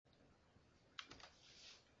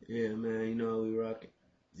Yeah, man, you know how we rockin'.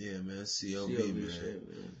 Yeah, man, C.O.V., C.O.V. man. shit,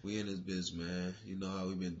 man. We in this bitch, man. You know how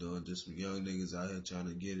we been doing. Just some young niggas out here trying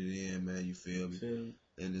to get it in, man. You feel me?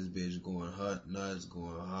 And this bitch going hot, nuts,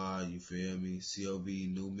 going hard. You feel me? C.O.V.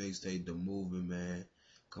 new mixtape, The Movement, man.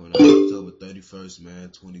 Coming out October 31st, man,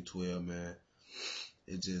 2012, man.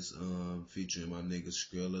 It just featuring my nigga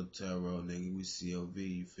Skrilla, Tarot, nigga. We C.O.V.,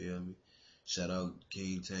 you feel me? Shout out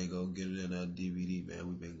King Tango, get it in that DVD, man.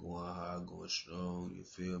 We been going hard, going strong, you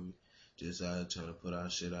feel me? Just out here trying to put our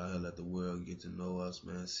shit out here, let the world get to know us,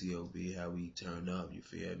 man. C.O.V., how we turn up, you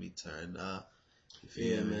feel me? Turn up, you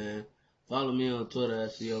feel me? Man. Follow me on Twitter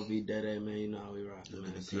at C.O.V. Daydayy, man. You know how we rockin',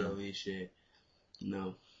 man. C.O.V. shit. You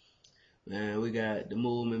know. Man, we got the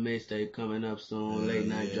Movement mixtape coming up soon. Late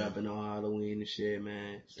night dropping on Halloween and shit,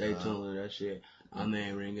 man. Stay tuned to that shit. Our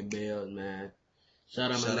man ringing bells, man.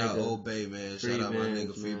 Shout out my nigga O.B, man. Shout out my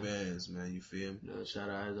nigga Free Bands, man. You feel me? No, shout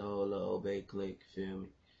out his whole little O.B clique, you feel me?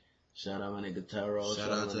 Shout out my nigga Tarot.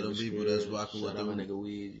 Shout out to the people that's rocking with the my nigga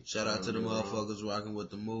Weezy. Shout out to the motherfuckers rocking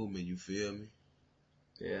with the movement, you feel me?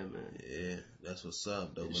 Yeah, man. Yeah, that's what's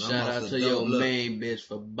up, though. But shout out to your main bitch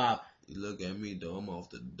for bop. You look at me, though. I'm off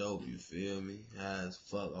the dope, you feel me? High as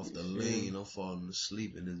fuck, off the lean. I'm falling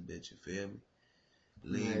asleep in this bitch, you feel me?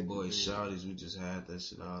 Lean boy shawties, we just had that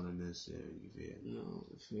shit all in this shit, you feel me? No,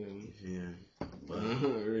 you feel me? You feel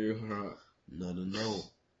me? Real hot. Another note.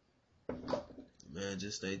 Man,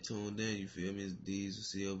 just stay tuned in, you feel me? It's Diesel,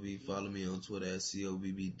 C.O.V. Follow me on Twitter at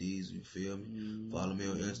C.O.V.B. Diesel, you feel me? Follow me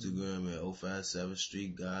on Instagram at 057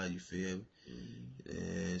 Street Guy, you feel me?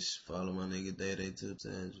 And follow my nigga Daydayy 2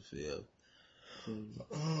 times, you feel me?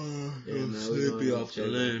 I'm sleepy off the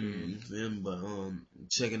lane, you feel me? But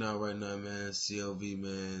checking out right now, man. C.O.V.,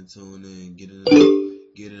 man, tune in,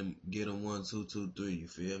 get him 1 2 2 3, you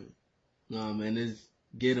feel me? No, man, it's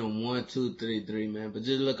get him 1 2 3 3, man. But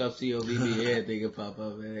just look up C.O.V.B. everything can pop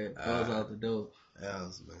up, man. Falls out the door.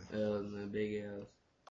 L's, man. L's, man. Big L's.